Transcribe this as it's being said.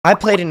I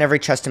played in every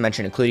chess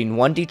dimension, including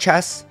 1D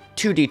chess,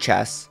 2D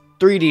chess,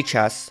 3D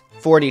chess,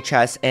 4D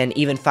chess, and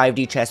even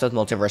 5D chess with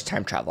multiverse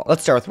time travel.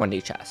 Let's start with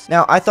 1D chess.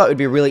 Now, I thought it would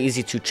be really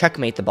easy to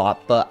checkmate the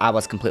bot, but I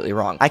was completely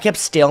wrong. I kept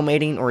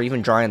stalemating or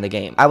even drawing the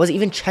game. I was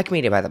even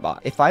checkmated by the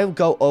bot. If I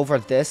go over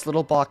this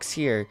little box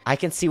here, I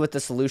can see what the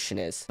solution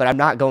is, but I'm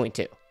not going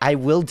to. I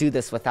will do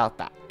this without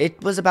that.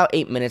 It was about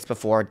 8 minutes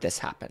before this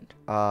happened.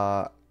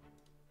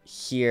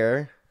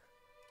 Here.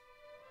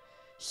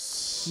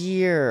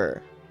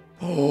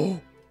 Oh,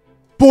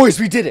 boys,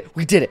 we did it.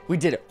 We did it. We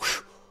did it.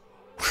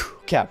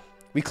 Okay,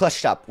 we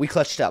clutched up. We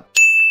clutched up.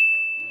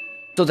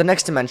 So the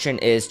next dimension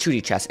is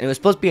 2D chess, and it was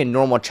supposed to be a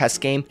normal chess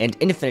game, and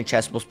infinite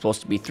chess was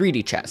supposed to be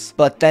 3D chess.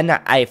 But then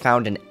I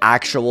found an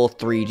actual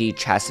 3D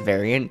chess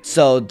variant,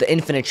 so the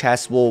infinite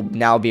chess will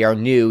now be our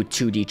new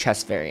 2D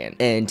chess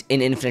variant. And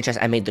in infinite chess,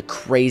 I made the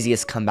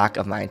craziest comeback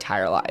of my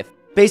entire life.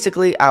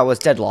 Basically, I was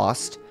dead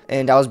lost,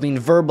 and I was being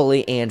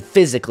verbally and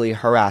physically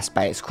harassed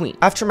by his queen.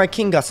 After my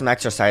king got some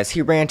exercise,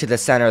 he ran to the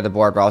center of the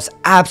board where I was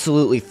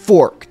absolutely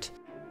forked.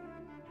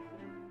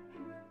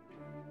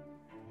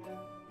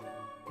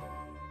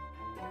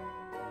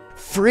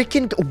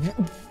 Freaking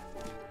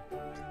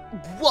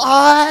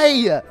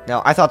why?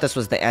 Now, I thought this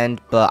was the end,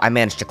 but I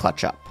managed to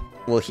clutch up.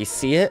 Will he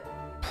see it?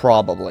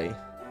 Probably.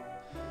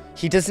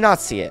 He does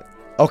not see it.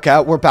 Okay,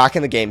 we're back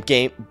in the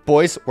game.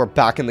 Boys, we're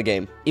back in the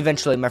game.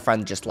 Eventually, my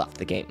friend just left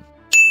the game.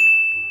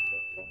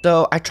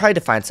 So, I tried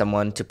to find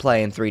someone to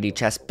play in 3D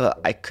chess, but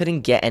I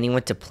couldn't get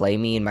anyone to play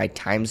me in my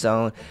time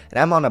zone, and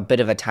I'm on a bit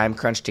of a time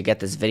crunch to get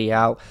this video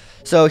out.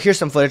 So, here's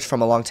some footage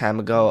from a long time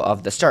ago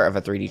of the start of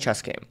a 3D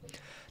chess game.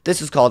 This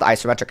is called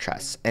isometric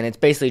chess, and it's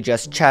basically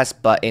just chess,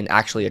 but in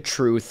actually a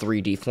true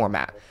 3D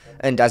format.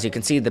 And as you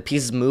can see, the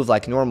pieces move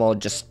like normal,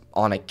 just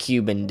on a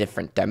cube in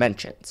different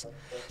dimensions.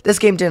 This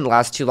game didn't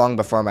last too long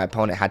before my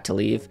opponent had to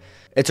leave.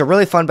 It's a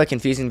really fun but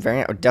confusing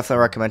variant. I would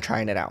definitely recommend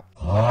trying it out.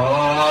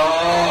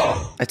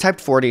 I typed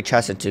 4D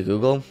chess into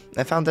Google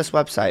and found this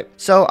website.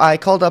 So I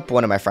called up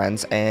one of my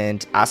friends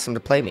and asked him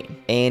to play me,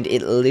 and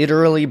it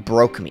literally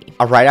broke me.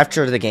 Right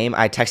after the game,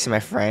 I texted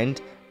my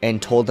friend and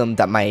told him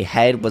that my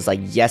head was like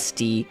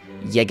yesti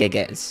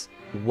yegeges,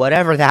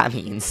 whatever that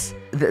means.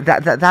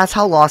 That's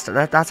how lost,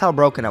 that's how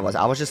broken I was.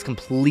 I was just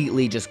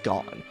completely just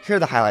gone. Here are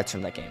the highlights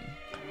from that game.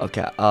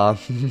 Okay,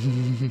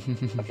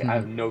 Okay, I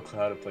have no clue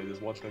how to play this.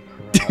 What the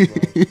crap, bro?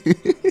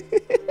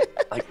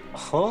 Like,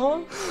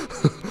 huh?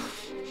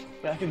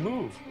 Wait, I can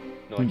move.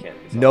 No, I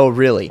can't. No,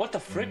 really. What the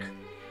frick?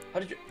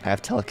 How did you? I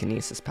have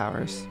telekinesis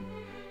powers.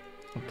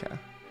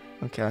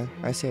 Okay,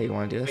 I see how you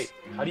want to do this.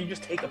 Wait, how do you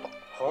just take a?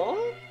 Huh?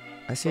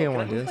 I see how you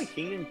want to do Can I this. move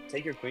my king and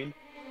take your queen?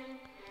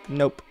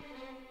 Nope.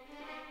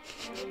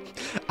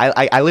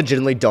 I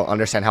legitimately don't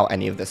understand how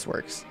any of this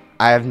works.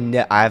 I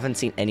haven't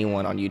seen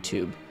anyone on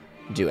YouTube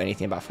do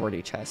anything about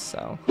 4D chess,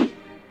 so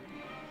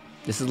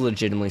this is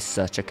legitimately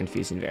such a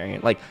confusing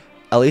variant. Like,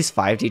 at least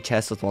 5D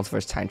chess with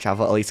multiverse time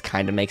travel at least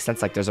kind of makes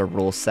sense. Like, there's a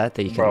rule set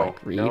that you can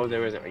like read. No,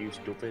 there isn't. Are you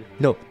stupid?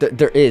 No,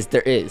 there is.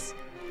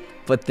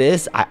 But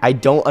this, I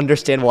don't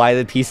understand why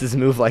the pieces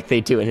move like they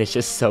do, and it's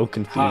just so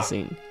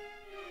confusing.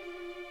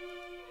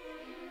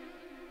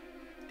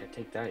 Yeah,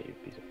 take that, you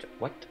piece of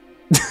what?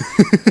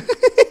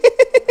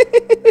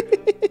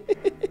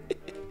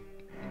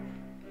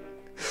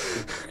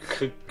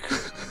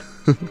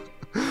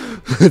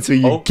 That's what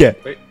you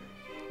get. Wait.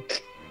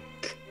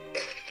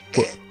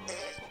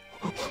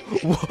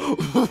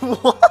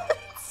 What?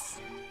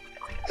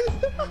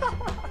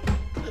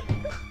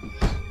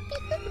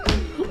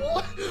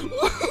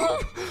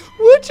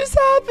 What just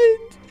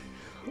happened?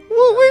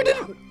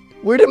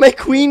 Where did my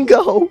queen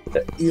go?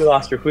 You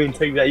lost your queen.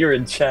 Take that. You're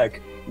in check.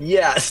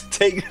 Yes,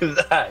 take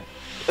that.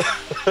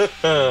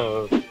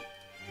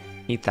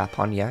 Eat that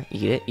pawn, yeah.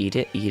 Eat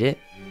it.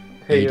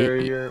 Hey,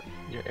 your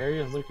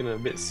area's looking a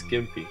bit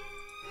skimpy.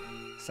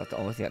 It's not the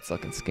only thing that's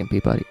looking skimpy,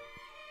 buddy.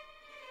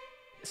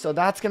 So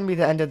that's gonna be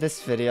the end of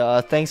this video.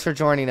 Thanks for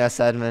joining us,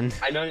 Edmund.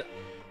 I know.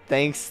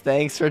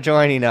 Thanks for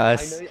joining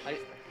us.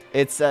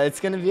 It's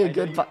gonna be a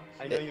good.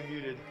 I know you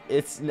muted.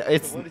 It's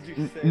What did you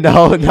say?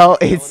 no.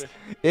 It's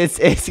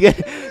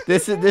good.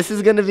 This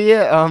is gonna be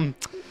it.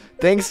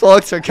 Thanks,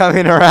 folks, for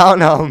coming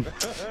around.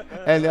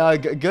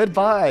 And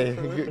goodbye.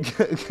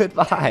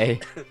 Goodbye.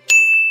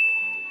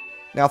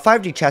 Now,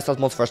 5D chess with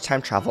multiverse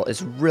time travel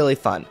is really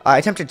fun. I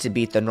attempted to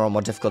beat the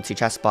normal difficulty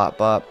chess bot,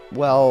 but,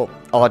 well,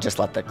 I'll just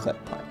let the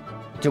clip play.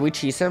 Did we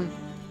cheese him?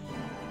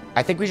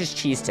 I think we just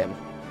cheesed him.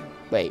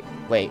 Wait,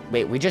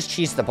 we just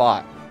cheesed the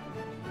bot.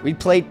 We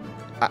played...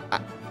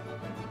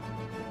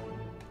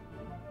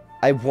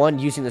 I won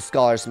using the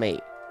Scholar's Mate.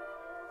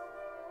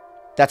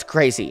 That's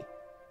crazy.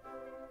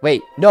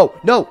 Wait, no!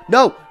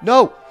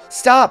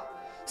 Stop!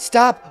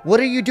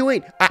 What are you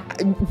doing?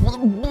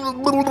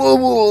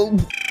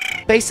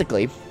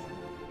 Basically,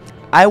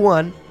 I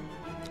won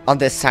on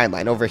this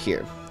timeline over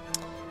here.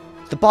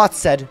 The bot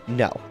said,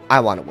 no, I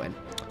want to win.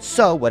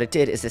 So what it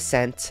did is it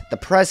sent the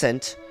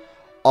present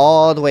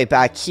all the way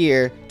back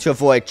here to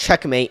avoid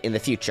checkmate in the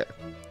future.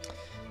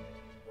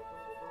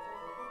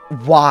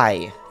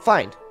 Why?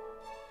 Fine.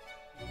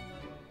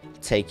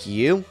 Take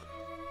you,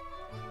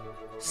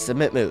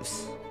 Submit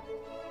moves.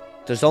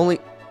 There's only...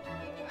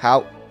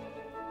 How?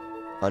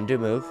 Undo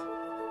move.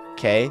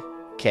 Okay.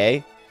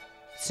 Okay.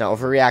 Let's not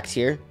overreact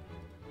here.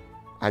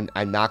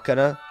 I'm not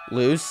gonna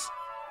lose.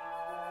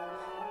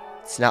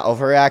 Let's not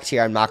overreact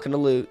here. I'm not gonna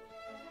lose.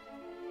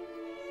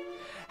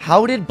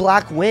 How did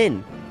black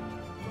win?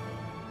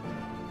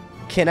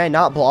 Can I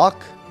not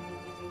block?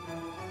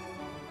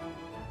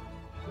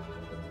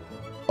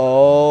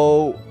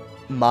 Oh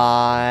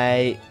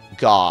my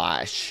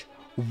gosh.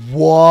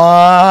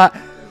 What?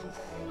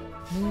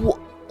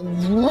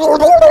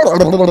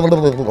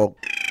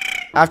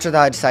 After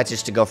that, I decided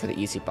just to go for the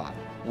easy bot.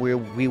 We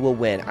will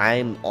win.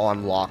 I'm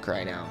on lock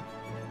right now.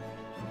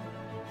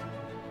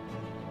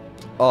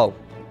 Oh,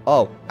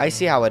 I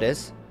see how it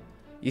is.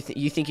 You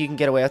think you can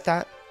get away with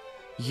that?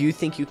 You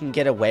think you can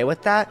get away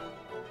with that?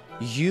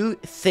 You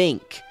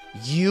think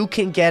you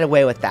can get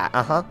away with that?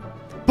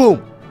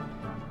 Boom.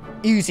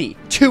 Easy.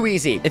 Too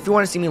easy. If you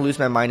want to see me lose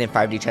my mind in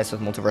 5D chess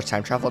with multiverse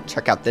time travel,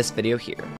 check out this video here.